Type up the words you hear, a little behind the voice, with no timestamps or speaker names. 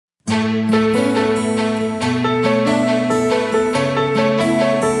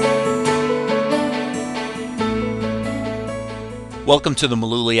Welcome to the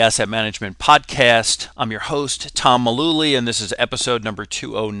Mullooly Asset Management Podcast. I'm your host, Tom Mullooly, and this is episode number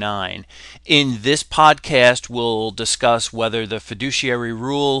 209. In this podcast, we'll discuss whether the fiduciary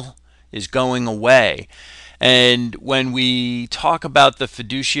rule is going away. And when we talk about the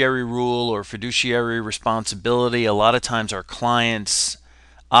fiduciary rule or fiduciary responsibility, a lot of times our clients'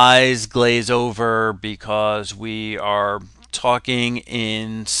 eyes glaze over because we are talking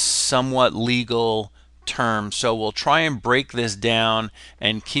in somewhat legal terms. So we'll try and break this down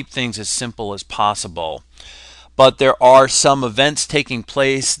and keep things as simple as possible. But there are some events taking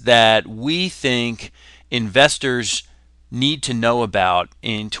place that we think investors need to know about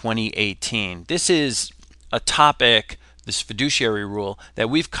in 2018. This is a topic, this fiduciary rule, that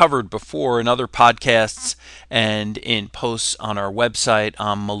we've covered before in other podcasts and in posts on our website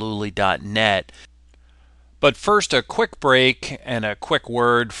on mullooly.net. But first, a quick break and a quick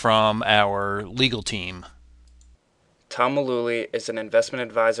word from our legal team. Tom Mullooly is an investment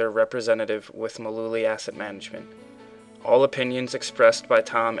advisor representative with Mullooly Asset Management. All opinions expressed by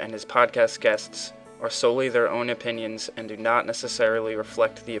Tom and his podcast guests are solely their own opinions and do not necessarily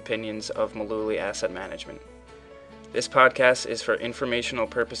reflect the opinions of Mullooly Asset Management. This podcast is for informational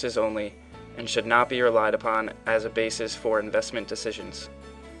purposes only and should not be relied upon as a basis for investment decisions.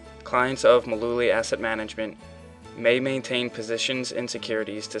 Clients of Mullooly Asset Management may maintain positions in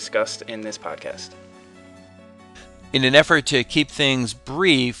securities discussed in this podcast. In an effort to keep things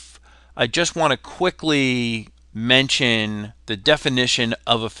brief, I just want to quickly mention the definition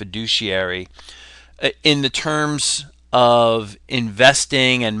of a fiduciary in the terms of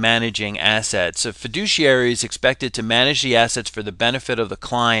investing and managing assets. A fiduciary is expected to manage the assets for the benefit of the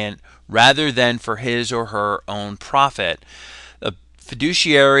client rather than for his or her own profit.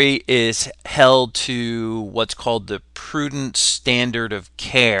 Fiduciary is held to what's called the prudent standard of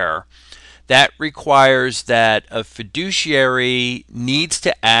care. That requires that a fiduciary needs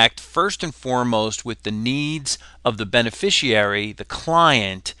to act first and foremost with the needs of the beneficiary, the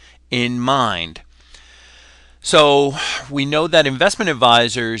client, in mind. So we know that investment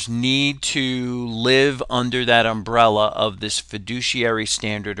advisors need to live under that umbrella of this fiduciary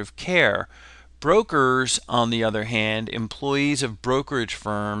standard of care. Brokers, on the other hand, employees of brokerage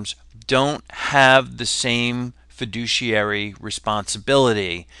firms, don't have the same fiduciary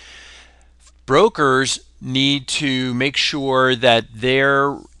responsibility. Brokers need to make sure that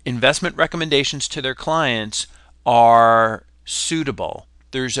their investment recommendations to their clients are suitable.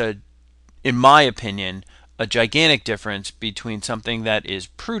 There's in my opinion, a gigantic difference between something that is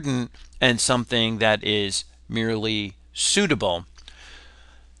prudent and something that is merely suitable.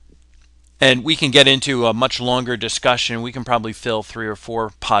 And we can get into a much longer discussion. We can probably fill 3 or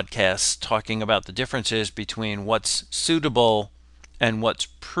 4 podcasts talking about the differences between what's suitable and what's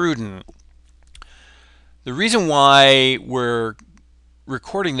prudent. The reason why we're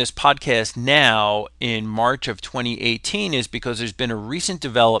recording this podcast now in March of 2018 is because there's been a recent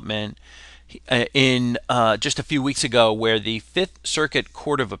development in just a few weeks ago where the Fifth Circuit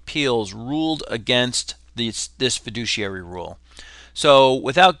Court of Appeals ruled against this fiduciary rule. So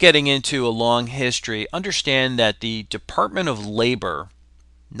without getting into a long history, understand that the Department of Labor,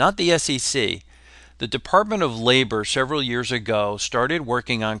 not the SEC, the Department of Labor several years ago started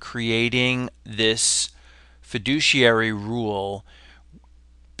working on creating this fiduciary rule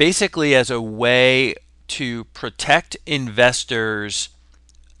basically as a way to protect investors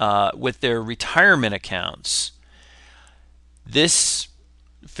with their retirement accounts. This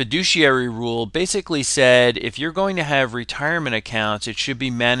fiduciary rule basically said if you're going to have retirement accounts, it should be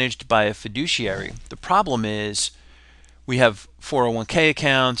managed by a fiduciary. The problem is we have 401k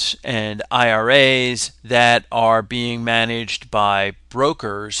accounts and IRAs that are being managed by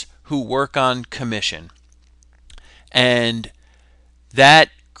brokers who work on commission. And that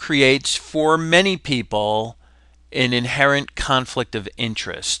creates for many people an inherent conflict of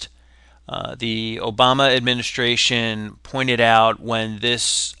interest. The Obama administration pointed out when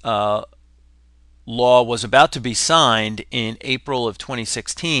this law was about to be signed in April of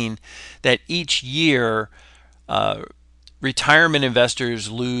 2016 that each year retirement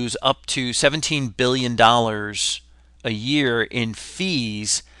investors lose up to $17 billion a year in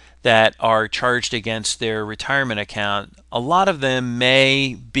fees that are charged against their retirement account. A lot of them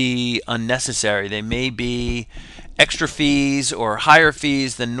may be unnecessary. They may be extra fees or higher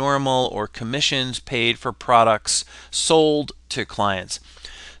fees than normal or commissions paid for products sold to clients.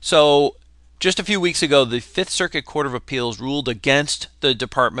 So just a few weeks ago, the Fifth Circuit Court of Appeals ruled against the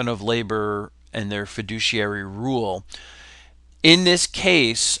Department of Labor and their fiduciary rule. In this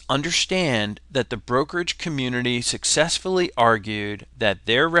case, understand that the brokerage community successfully argued that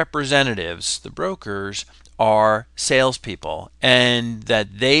their representatives, the brokers, are salespeople and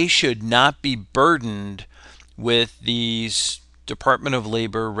that they should not be burdened with these Department of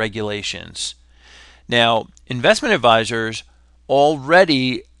Labor regulations. Now, investment advisors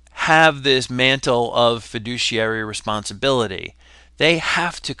already have this mantle of fiduciary responsibility. They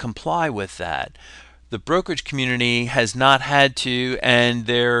have to comply with that. The brokerage community has not had to, and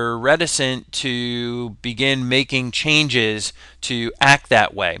they're reticent to begin making changes to act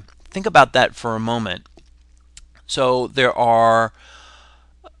that way. Think about that for a moment. So there are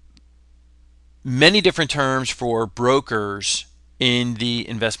many different terms for brokers in the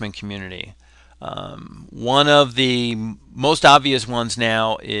investment community. One of the most obvious ones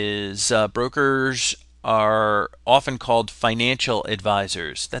now is brokers are often called financial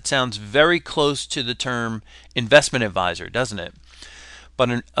advisors. That sounds very close to the term investment advisor, doesn't it?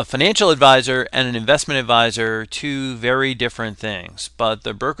 But a financial advisor and an investment advisor, two very different things. But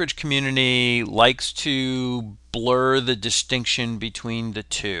the brokerage community likes to blur the distinction between the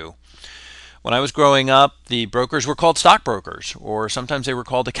two. When I was growing up, the brokers were called stockbrokers, or sometimes they were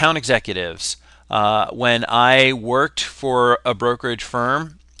called account executives. When I worked for a brokerage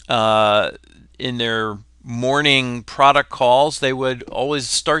firm, in their morning product calls, they would always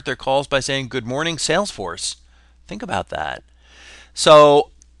start their calls by saying, "Good morning, Salesforce." Think about that. So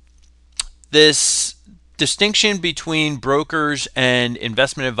this distinction between brokers and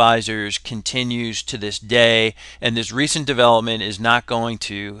investment advisors continues to this day, and this recent development is not going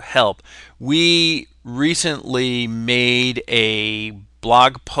to help. We recently made a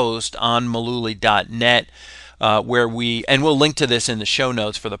blog post on Mullooly.net where and we'll link to this in the show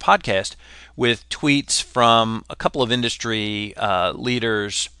notes for the podcast, with tweets from a couple of industry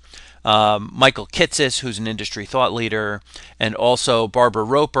leaders, Michael Kitsis, who's an industry thought leader, and also Barbara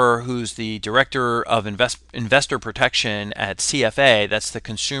Roper, who's the director of investor protection at CFA, that's the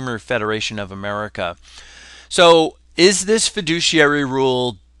Consumer Federation of America. So is this fiduciary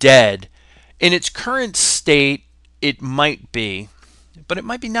rule dead? In its current state, it might be, but it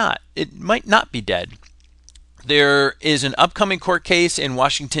might be not. It might not be dead. There is an upcoming court case in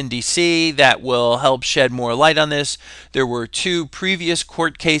Washington, D.C. that will help shed more light on this. There were two previous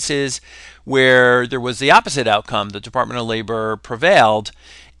court cases where there was the opposite outcome. The Department of Labor prevailed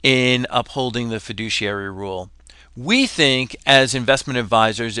in upholding the fiduciary rule. We think as investment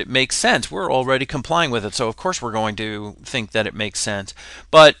advisors it makes sense. We're already complying with it, so of course we're going to think that it makes sense.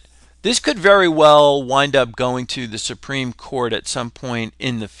 But this could very well wind up going to the Supreme Court at some point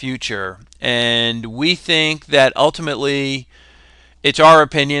in the future. And we think that ultimately it's our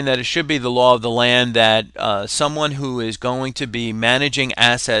opinion that it should be the law of the land that someone who is going to be managing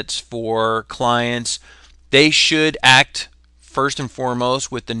assets for clients, they should act first and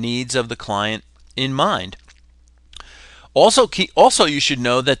foremost with the needs of the client in mind. Also, you should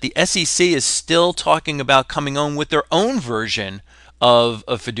know that the SEC is still talking about coming on with their own version of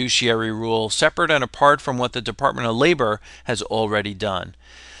a fiduciary rule, separate and apart from what the Department of Labor has already done.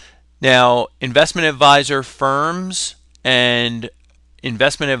 Now, investment advisor firms and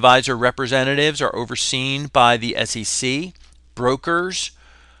investment advisor representatives are overseen by the SEC. Brokers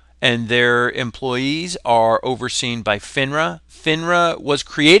and their employees are overseen by FINRA. FINRA was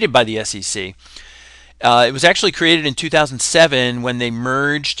created by the SEC. It was actually created in 2007 when they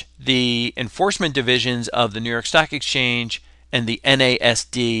merged the enforcement divisions of the New York Stock Exchange and the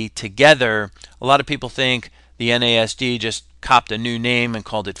NASD together. A lot of people think the NASD just copped a new name and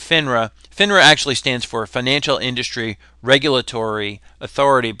called it FINRA. FINRA actually stands for Financial Industry Regulatory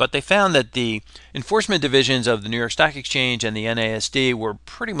Authority, but they found that the enforcement divisions of the New York Stock Exchange and the NASD were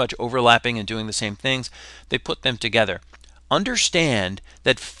pretty much overlapping and doing the same things. They put them together. Understand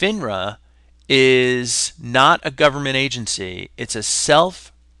that FINRA is not a government agency. It's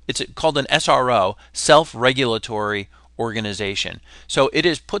called an SRO, self-regulatory organization. So it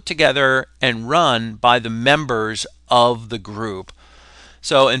is put together and run by the members of the group.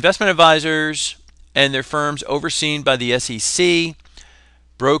 So investment advisors and their firms overseen by the SEC,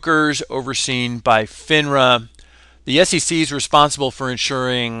 brokers overseen by FINRA. The SEC is responsible for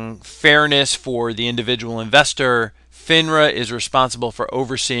ensuring fairness for the individual investor. FINRA is responsible for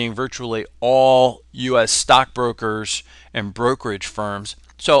overseeing virtually all U.S. stockbrokers and brokerage firms.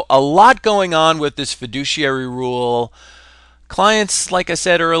 So a lot going on with this fiduciary rule. Clients, like I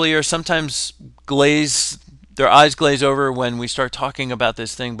said earlier, sometimes their eyes glaze over when we start talking about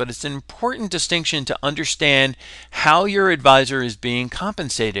this thing, but it's an important distinction to understand how your advisor is being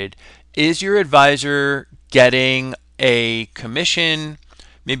compensated. Is your advisor getting a commission,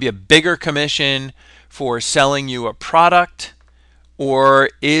 maybe a bigger commission, for selling you a product Or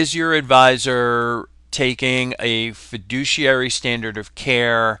is your advisor taking a fiduciary standard of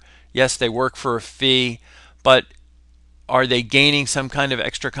care? Yes, they work for a fee, but are they gaining some kind of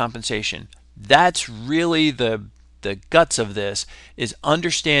extra compensation? That's really the guts of this, is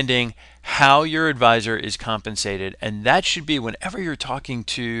understanding how your advisor is compensated. And that should be whenever you're talking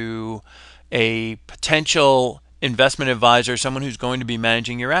to a potential investment advisor, someone who's going to be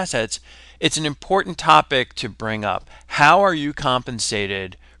managing your assets, it's an important topic to bring up. How are you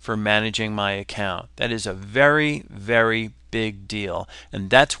compensated for managing my account? That is a very, very big deal. And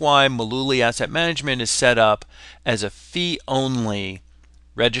that's why Mullooly Asset Management is set up as a fee-only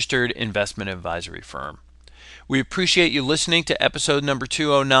registered investment advisory firm. We appreciate you listening to episode number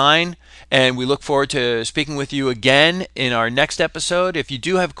 209, and we look forward to speaking with you again in our next episode. If you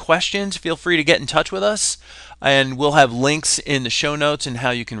do have questions, feel free to get in touch with us, and we'll have links in the show notes and how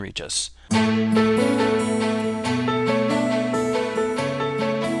you can reach us.